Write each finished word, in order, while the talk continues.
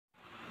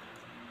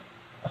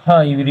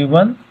Hi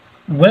everyone,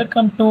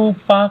 welcome to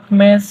Park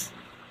Mess.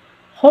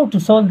 How to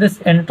solve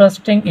this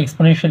interesting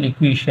exponential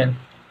equation?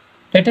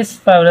 That is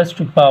 5 raised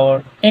to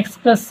power x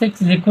plus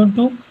 6 is equal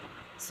to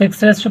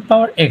 6 raised to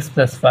power x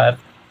plus 5.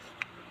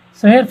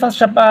 So here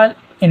first of all,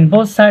 in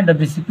both sides of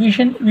this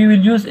equation, we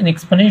will use an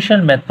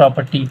exponential math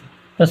property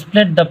to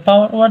split the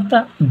power over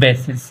the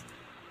bases.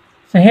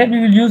 So here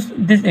we will use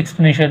this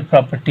exponential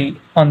property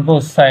on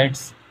both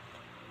sides.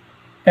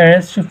 A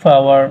raised to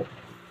power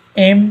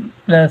m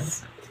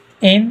plus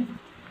n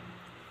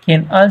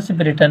can also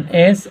be written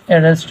as a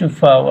raised to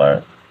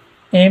power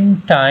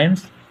m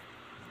times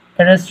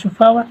a raised to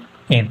power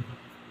n.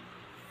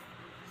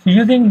 So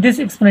using this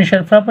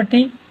exponential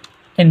property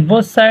in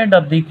both sides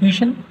of the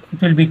equation,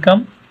 it will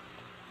become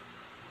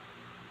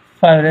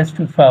 5 raised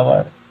to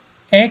power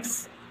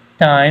x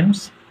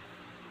times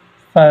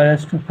 5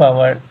 raised to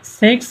power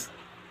 6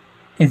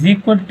 is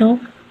equal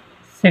to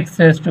 6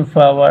 raised to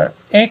power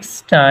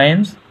x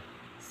times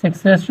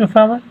 6 raised to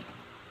power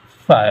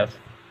 5.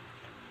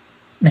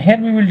 Now here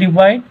we will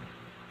divide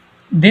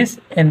this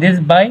and this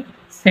by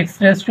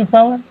 6 raised to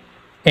power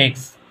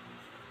x,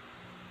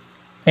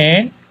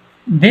 and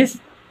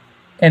this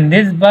and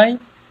this by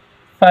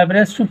 5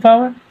 raised to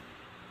power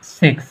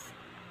 6.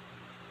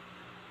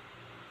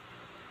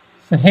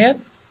 So here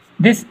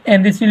this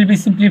and this will be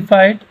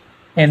simplified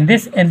and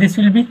this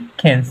will be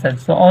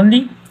cancelled. So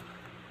only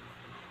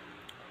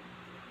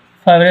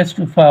 5 raised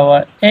to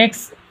power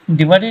x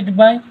divided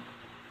by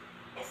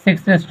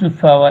 6 raised to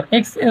power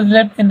x is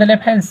left in the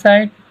left hand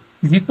side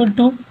is equal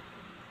to,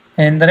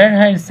 and the right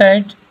hand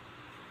side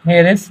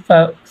here is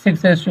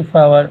 6 raised to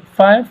power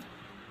 5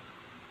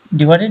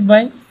 divided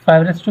by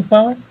 5 raised to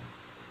power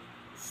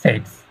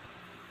 6.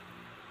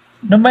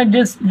 Now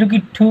just look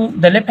it to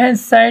the left hand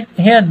side.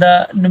 Here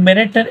the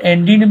numerator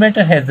and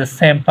denominator has the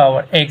same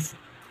power x.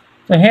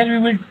 So here we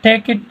will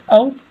take it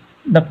out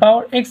the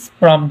power x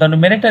from the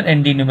numerator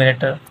and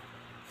denominator.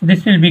 So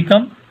this will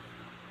become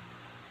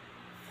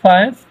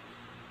 5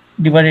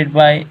 divided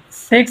by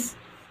 6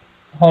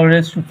 whole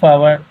raised to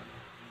power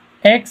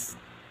x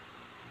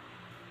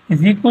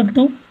is equal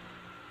to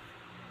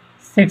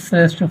 6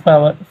 raised to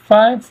power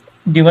 5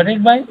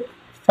 divided by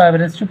 5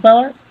 raised to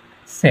power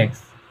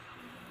 6.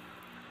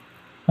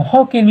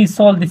 How can we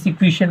solve this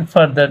equation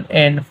further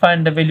and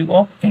find the value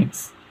of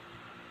x?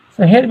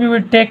 So here we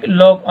will take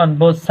log on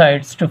both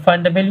sides to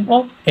find the value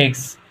of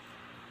x.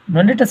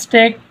 Now let us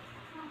take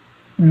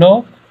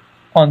log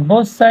on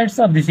both sides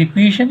of this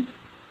equation.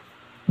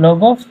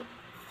 Log of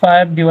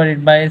 5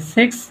 divided by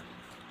 6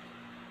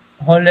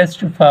 whole raised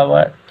to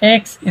power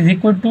x is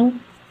equal to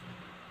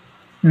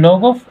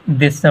log of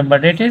this number,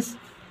 that is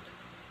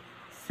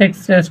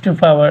 6 raised to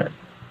power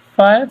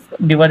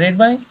 5 divided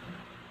by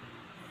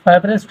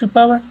 5 raised to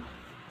power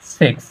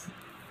 6.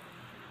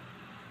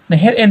 Now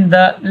here in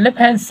the left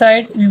hand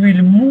side we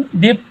will move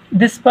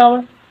this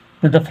power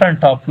to the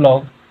front of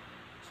log.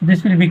 So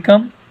this will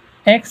become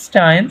x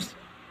times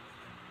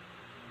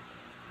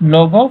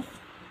log of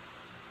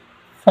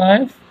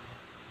 5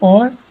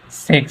 over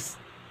 6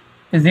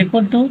 is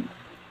equal to,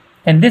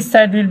 and this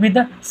side will be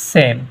the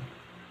same,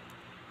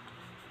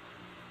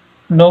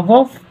 log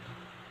of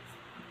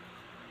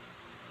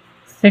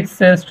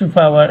 6 raised to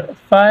power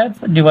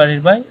 5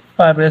 divided by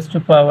 5 raised to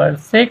power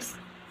 6.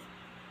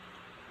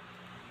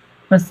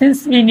 Now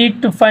since we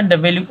need to find the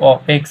value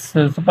of x,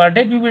 so for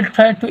that we will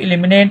try to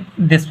eliminate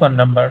this one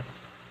number.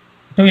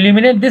 To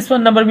eliminate this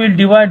one number, we will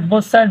divide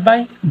both sides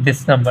by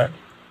this number.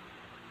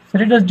 So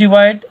let us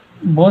divide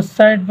both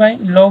sides by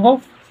log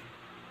of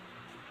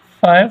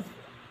 5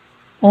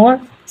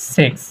 over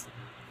 6.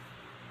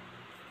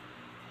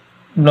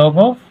 Log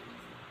of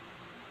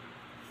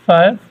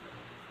 5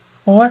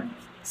 over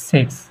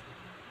 6.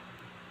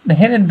 Now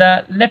here in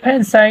the left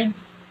hand side,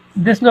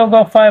 this log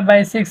of 5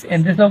 by 6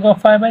 and this log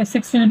of 5 by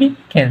 6 will be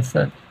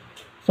cancelled.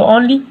 So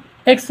only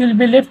x will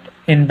be left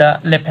in the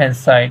left hand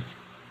side.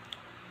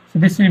 So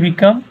this will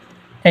become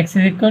x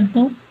is equal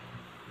to,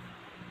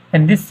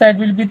 and this side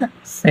will be the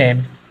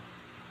same,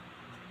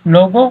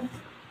 log of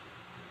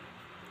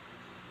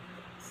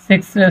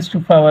 6 raised to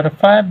power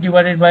 5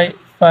 divided by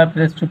 5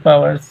 raised to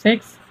power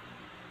 6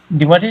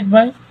 divided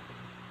by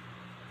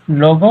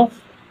log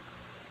of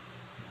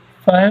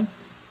 5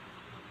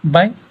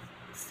 by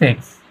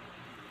 6.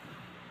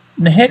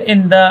 Now here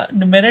in the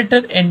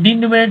numerator and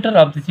denominator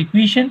of this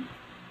equation,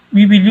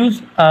 we will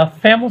use a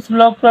famous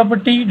log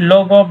property,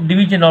 log of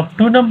division of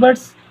two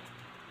numbers.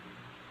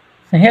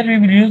 So here we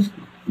will use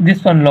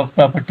this one log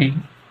property,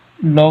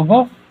 log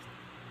of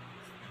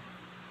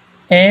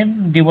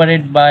m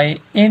divided by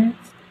n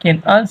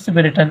can also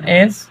be written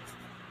as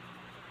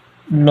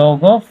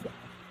log of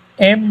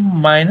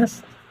m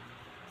minus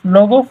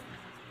log of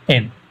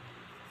n.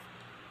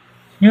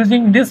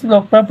 Using this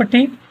log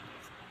property,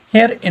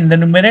 here in the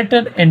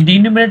numerator and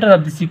denominator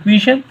of this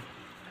equation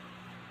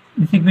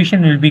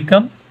will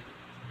become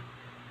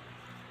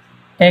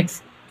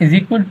x is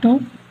equal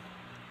to,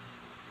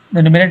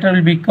 the numerator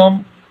will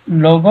become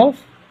log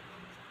of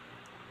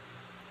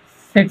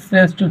 6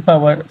 raised to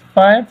power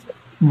 5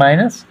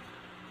 minus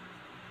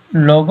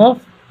log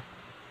of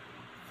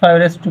 5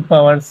 raised to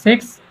power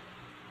 6.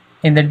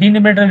 In the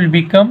denominator will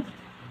become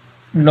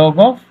log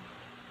of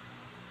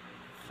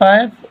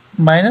 5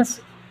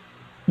 minus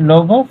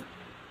log of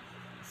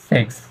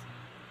 6.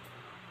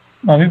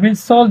 Now we will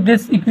solve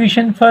this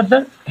equation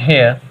further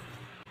here.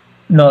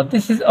 Now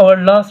this is our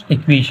last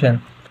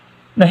equation.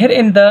 Now here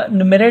in the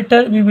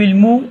numerator we will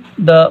move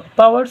the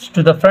powers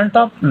to the front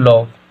of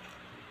log.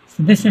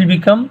 So this will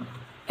become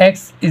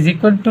x is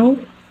equal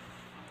to,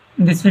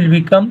 this will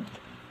become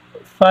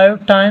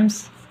 5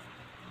 times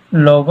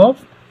log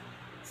of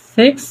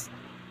 6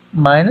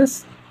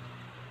 minus,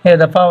 here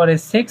the power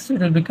is 6,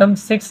 it will become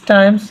 6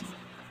 times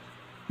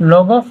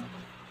log of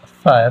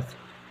 5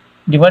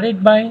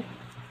 divided by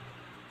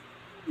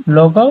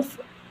log of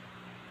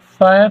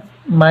 5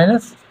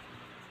 minus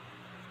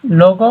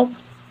log of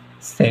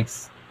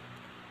 6.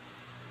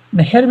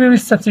 Now here we will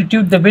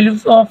substitute the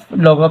values of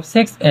log of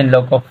 6 and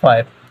log of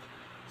 5.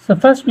 So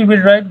first we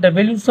will write the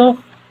values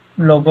of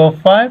log of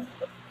 5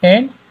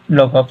 and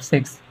log of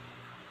 6.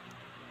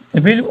 The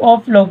value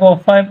of log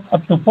of 5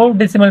 up to 4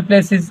 decimal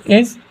places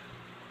is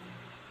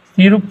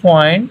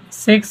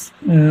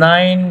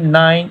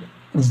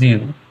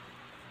 0.6990,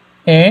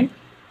 and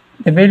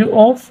the value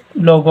of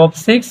log of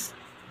 6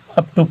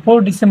 up to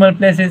 4 decimal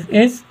places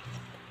is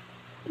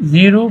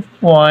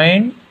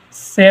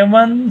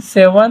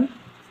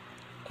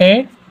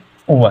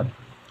 0.7781.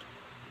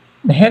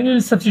 Here we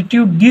will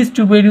substitute these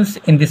two values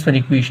in this one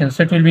equation.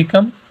 So it will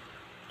become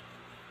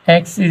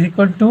x is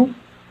equal to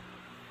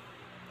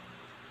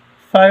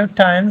 5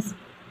 times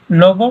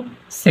log of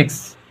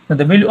 6. So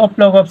the value of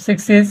log of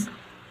 6 is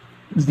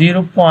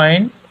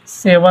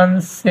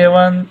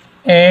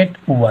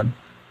 0.7781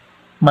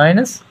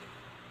 minus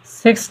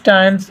 6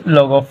 times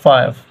log of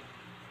 5.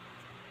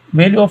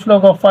 Value of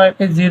log of 5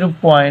 is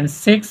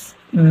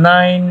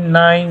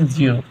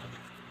 0.6990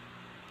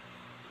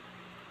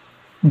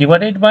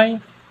 divided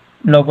by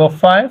log of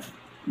 5.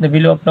 The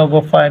value of log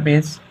of 5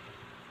 is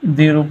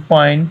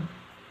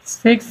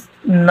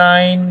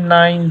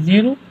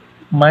 0.6990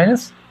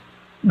 minus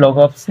log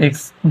of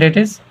 6, that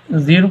is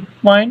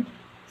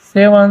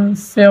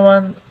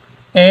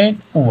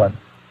 0.7781.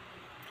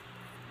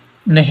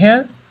 Now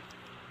here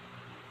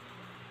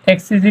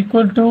x is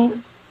equal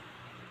to,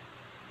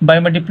 by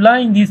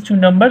multiplying these two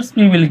numbers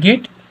we will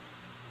get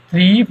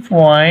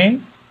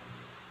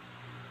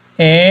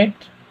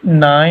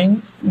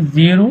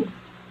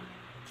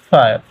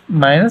 3.8905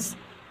 minus,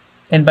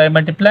 and by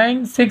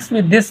multiplying 6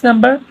 with this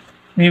number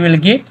we will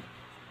get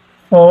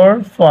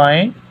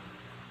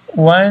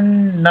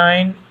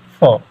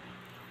 4.194,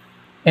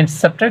 and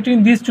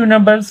subtracting these two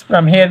numbers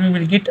from here we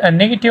will get a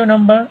negative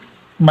number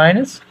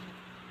minus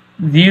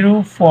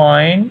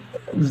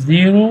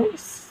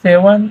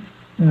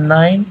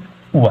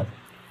 0.0791.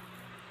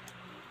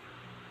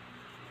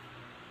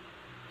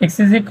 X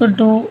is equal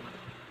to,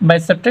 by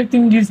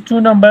subtracting these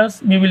two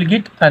numbers we will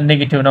get a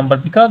negative number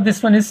because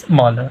this one is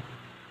smaller.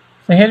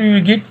 So here we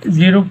will get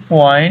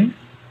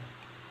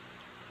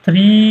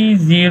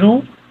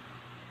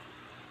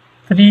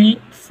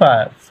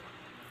 0.3035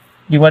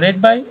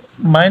 divided by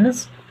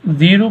minus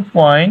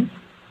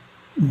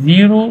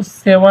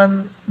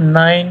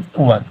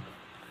 0.0791.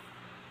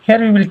 Here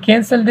we will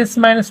cancel this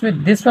minus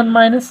with this one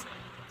minus.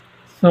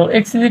 So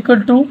x is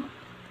equal to,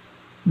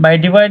 by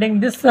dividing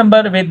this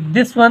number with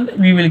this one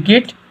we will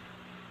get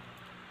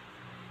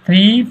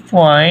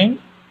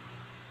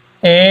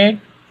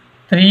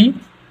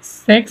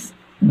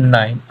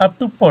 3.8369 up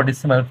to 4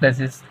 decimal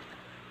places.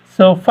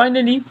 So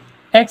finally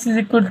x is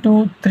equal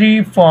to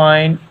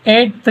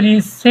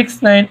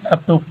 3.8369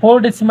 up to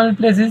 4 decimal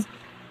places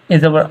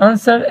is our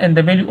answer, and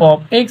the value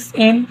of x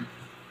in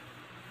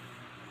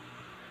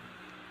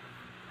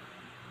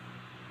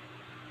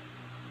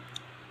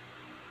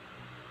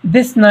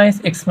this nice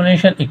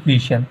exponential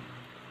equation.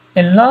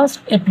 And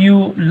last, if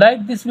you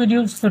like this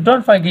video, so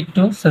don't forget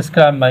to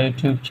subscribe my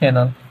YouTube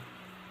channel.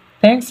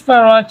 Thanks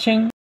for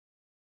watching.